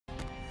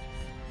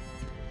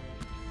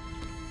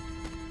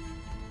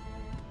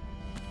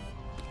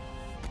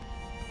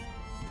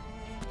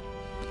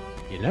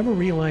You never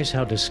realize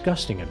how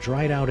disgusting a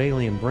dried-out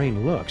alien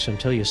brain looks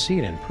until you see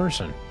it in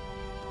person.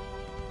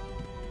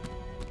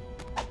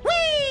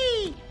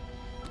 Whee!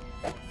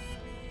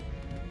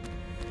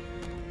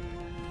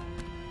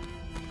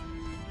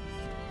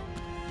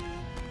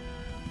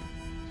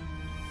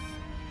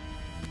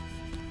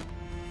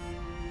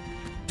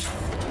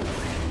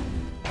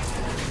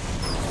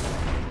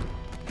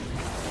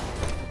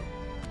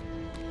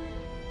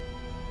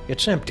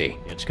 It's empty.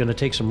 It's going to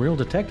take some real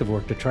detective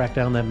work to track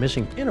down that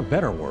missing... In a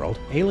better world,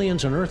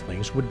 aliens and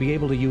Earthlings would be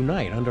able to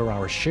unite under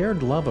our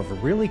shared love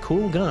of really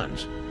cool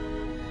guns.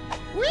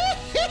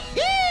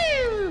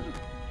 Woo-hoo-hoo!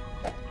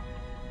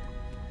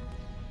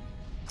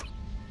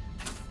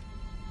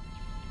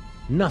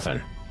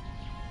 Nothing.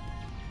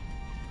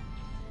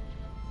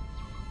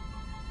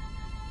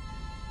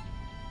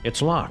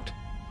 It's locked.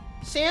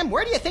 Sam,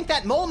 where do you think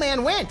that mole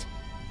man went?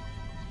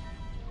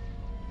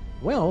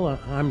 Well,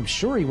 I'm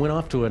sure he went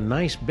off to a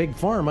nice big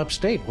farm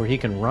upstate where he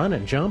can run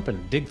and jump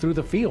and dig through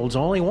the fields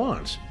all he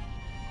wants.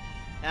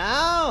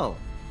 Oh.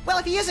 Well,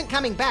 if he isn't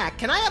coming back,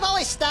 can I have all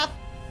his stuff?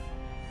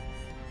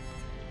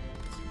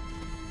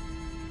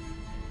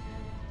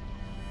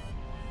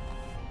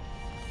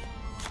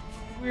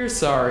 We're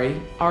sorry.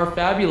 Our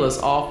fabulous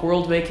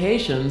off-world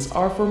vacations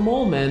are for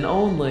mole men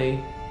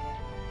only.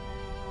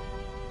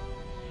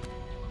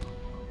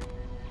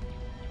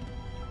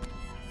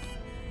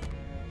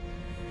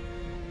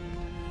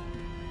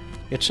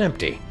 It's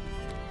empty.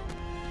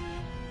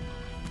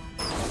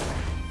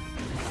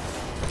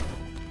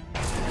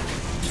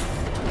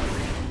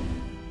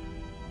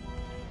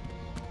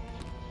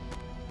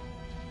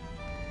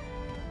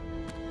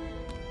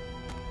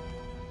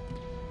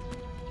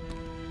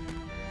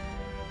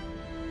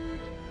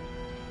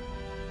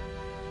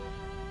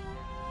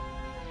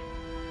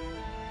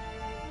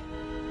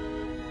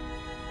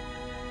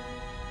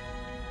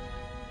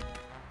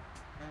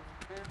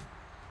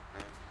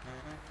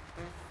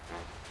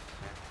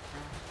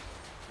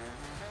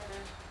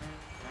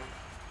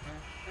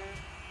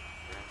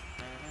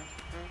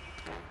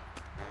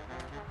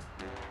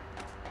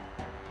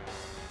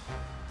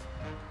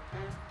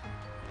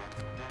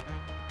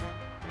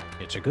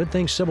 It's a good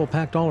thing Sybil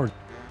packed all her...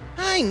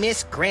 I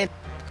miss Grant.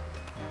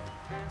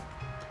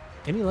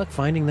 Any luck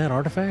finding that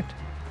artifact?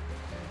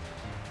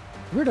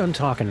 We're done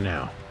talking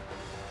now.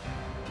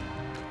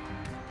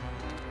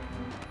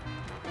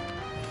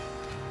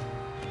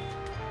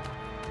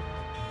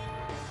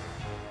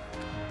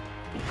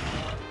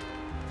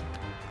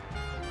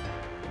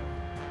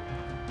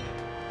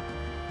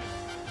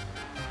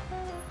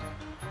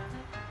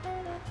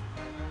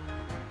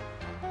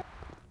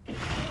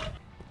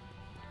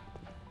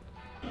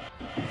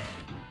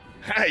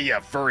 Hey, you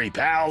furry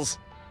pals!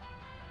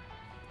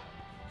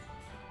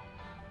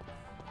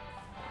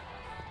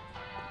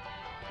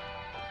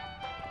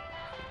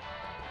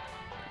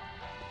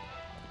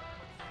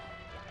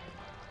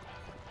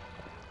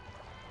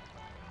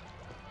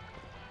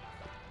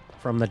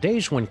 From the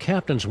days when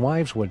captains'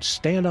 wives would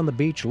stand on the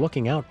beach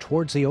looking out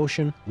towards the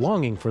ocean,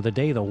 longing for the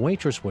day the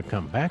waitress would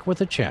come back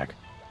with a check.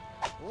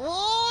 Whee!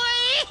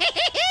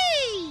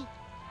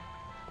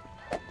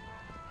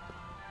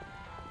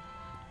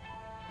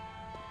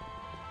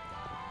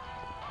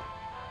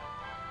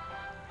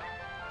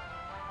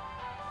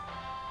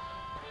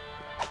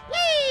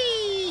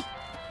 Whee!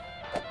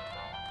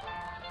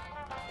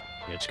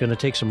 It's going to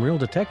take some real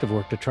detective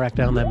work to track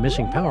down that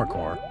missing power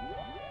core.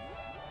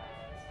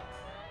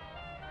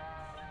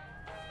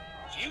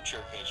 Future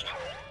vision.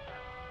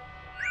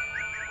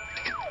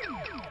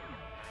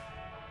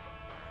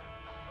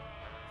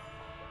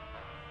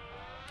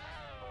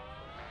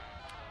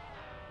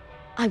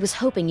 I was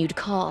hoping you'd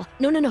call.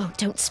 No,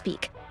 don't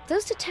speak.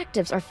 Those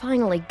detectives are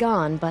finally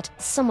gone, but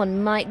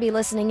someone might be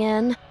listening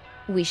in.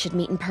 We should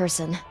meet in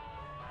person.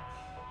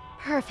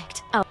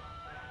 Perfect. Oh.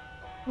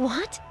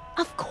 What?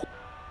 Of course.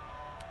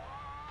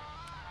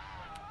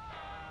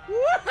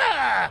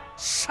 Woohoo!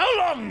 So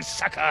long,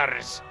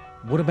 suckers!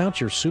 What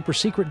about your super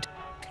secret...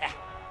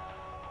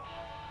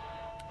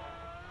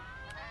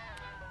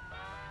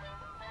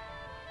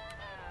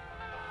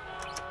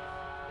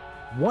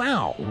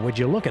 Wow, would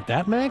you look at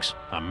that, Max?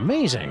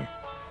 Amazing!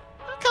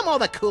 How come all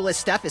the coolest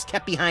stuff is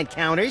kept behind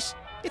counters?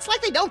 It's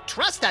like they don't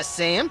trust us,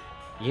 Sam.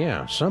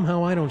 Yeah,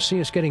 somehow I don't see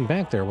us getting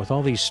back there with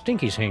all these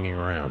stinkies hanging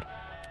around.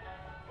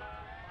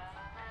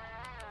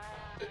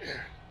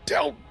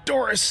 Tell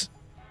Doris!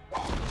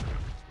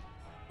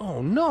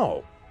 Oh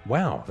no!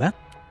 Wow, that...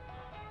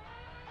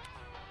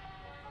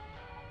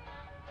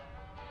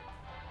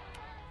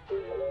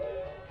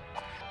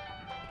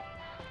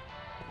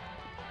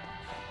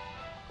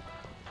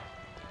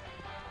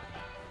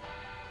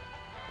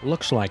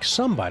 Looks like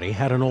somebody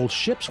had an old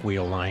ship's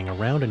wheel lying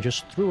around and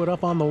just threw it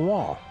up on the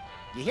wall.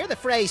 You hear the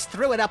phrase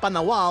 "threw it up on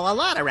the wall" a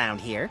lot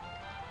around here.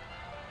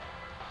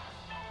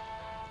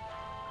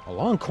 A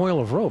long coil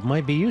of rope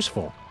might be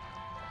useful.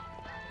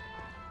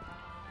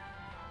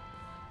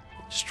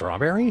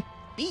 Strawberry?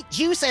 Beet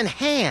juice and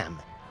ham.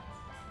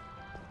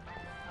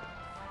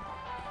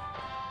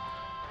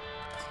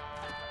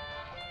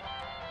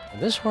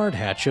 This hard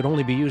hat should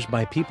only be used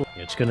by people.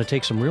 It's gonna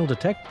take some real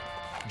detect.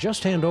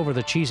 Just hand over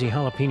the cheesy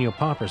jalapeno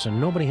poppers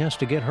and nobody has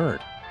to get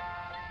hurt.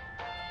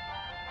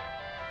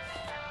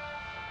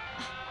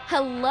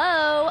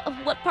 Hello?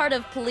 What part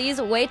of please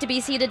wait to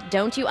be seated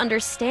don't you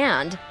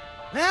understand?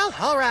 Well,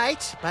 all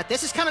right, but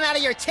this is coming out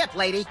of your tip,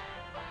 lady.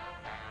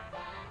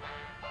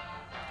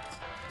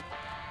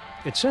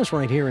 It says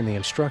right here in the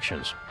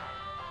instructions.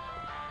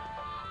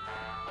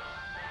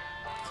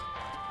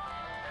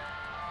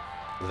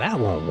 That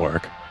won't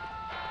work.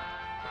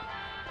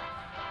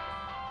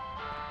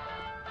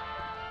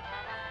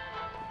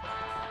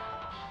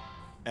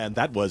 And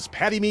that was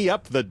Patty Me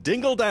Up the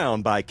Dingle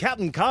Down by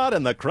Captain Cod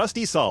and the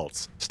Krusty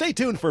Salts. Stay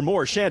tuned for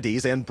more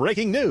shanties and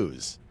breaking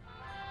news.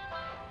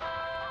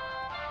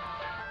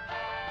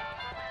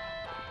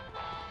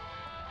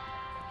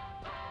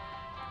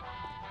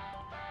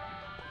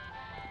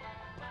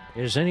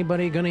 Is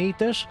anybody gonna eat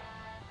this?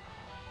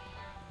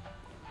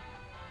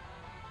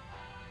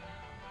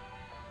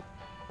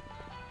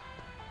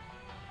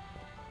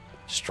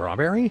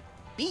 Strawberry?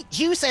 Beet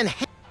juice and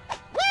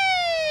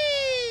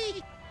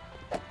Whee!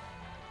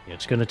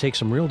 It's gonna take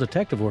some real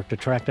detective work to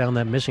track down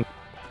that missing...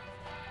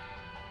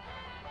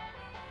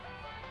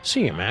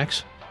 See you,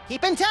 Max.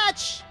 Keep in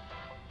touch!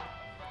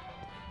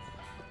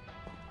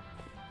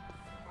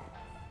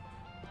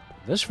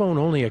 This phone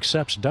only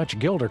accepts Dutch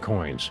guilder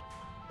coins.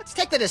 Let's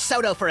take the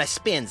DeSoto for a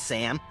spin,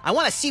 Sam. I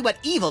want to see what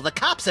evil the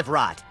cops have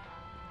wrought.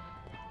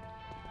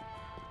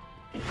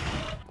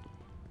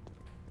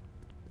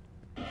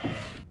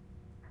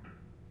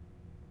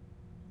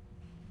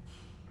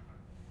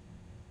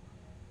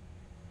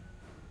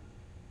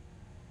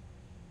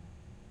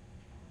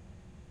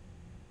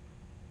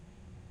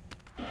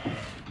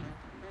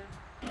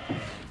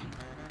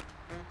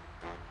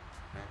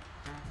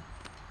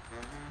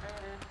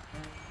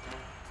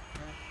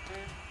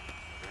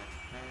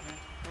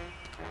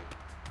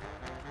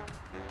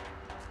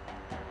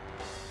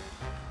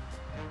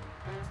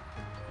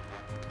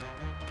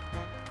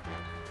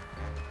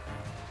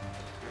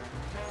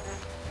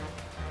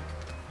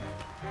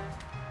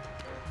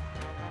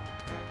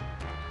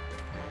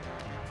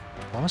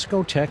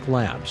 Bosco Tech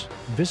Labs.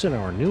 Visit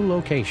our new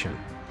location.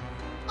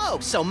 Oh,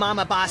 so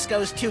Mama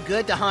Bosco's too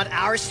good to haunt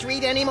our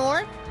street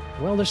anymore?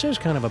 Well, this is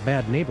kind of a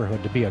bad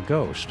neighborhood to be a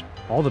ghost.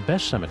 All the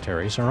best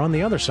cemeteries are on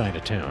the other side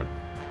of town.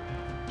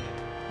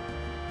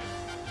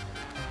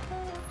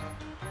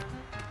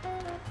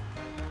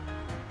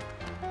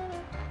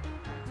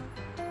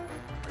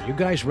 Are you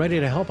guys ready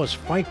to help us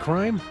fight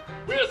crime?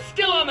 We're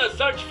still on the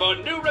search for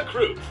new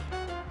recruits.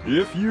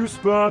 If you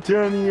spot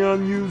any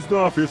unused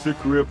office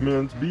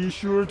equipment, be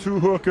sure to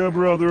hook a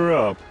brother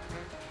up.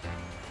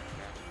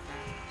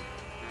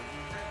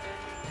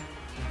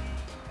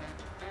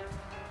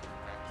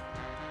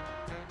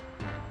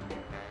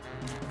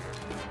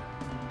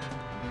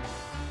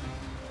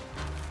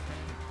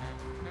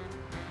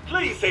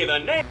 Please say the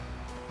name.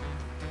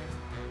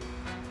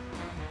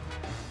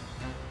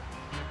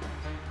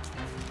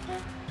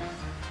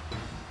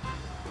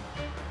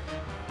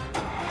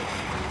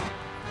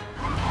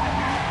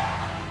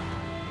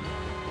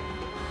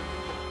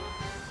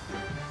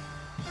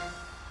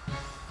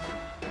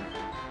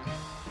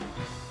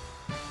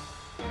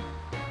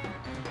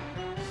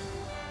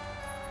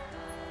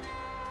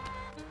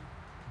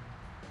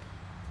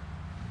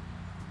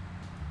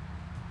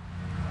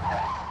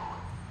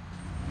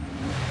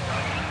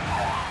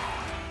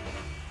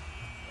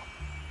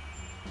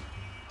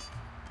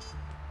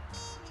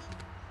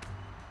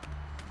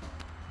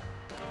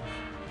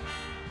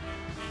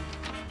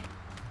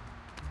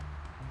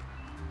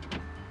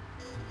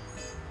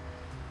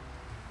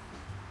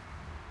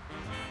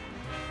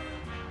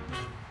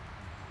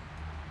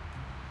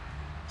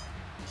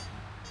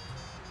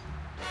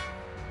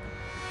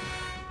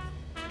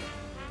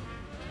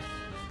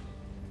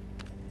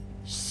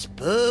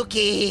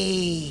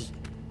 Spooky!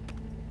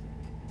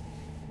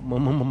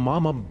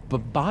 Mama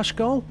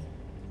Bosco?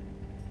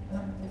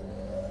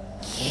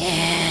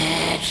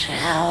 Get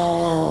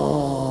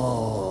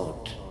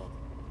out!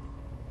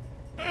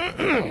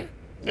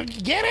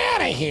 Get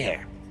out of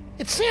here!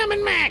 It's Sam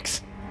and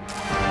Max!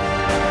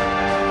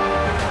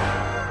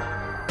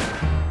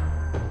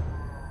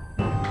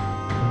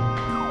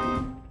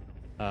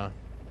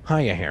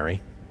 Hiya, Harry.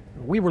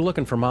 We were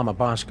looking for Mama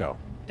Bosco.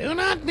 Do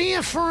not be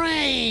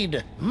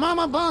afraid.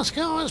 Mama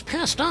Bosco has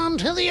passed on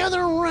to the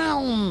other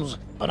realms,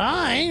 but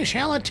I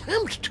shall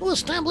attempt to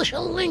establish a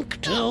link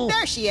to...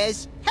 There she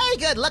is. Hey,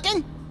 good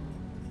looking.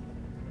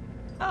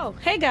 Oh,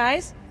 hey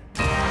guys.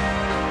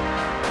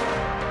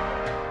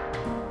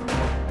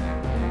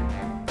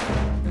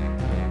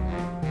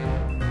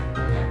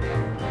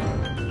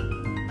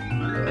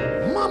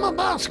 Mama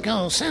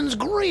Bosco sends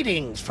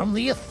greetings from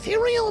the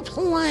ethereal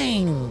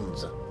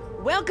plains.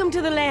 Welcome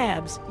to the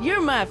labs.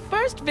 You're my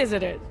first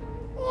visitor.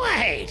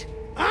 Wait,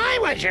 I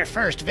was your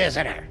first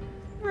visitor.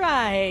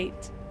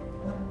 Right.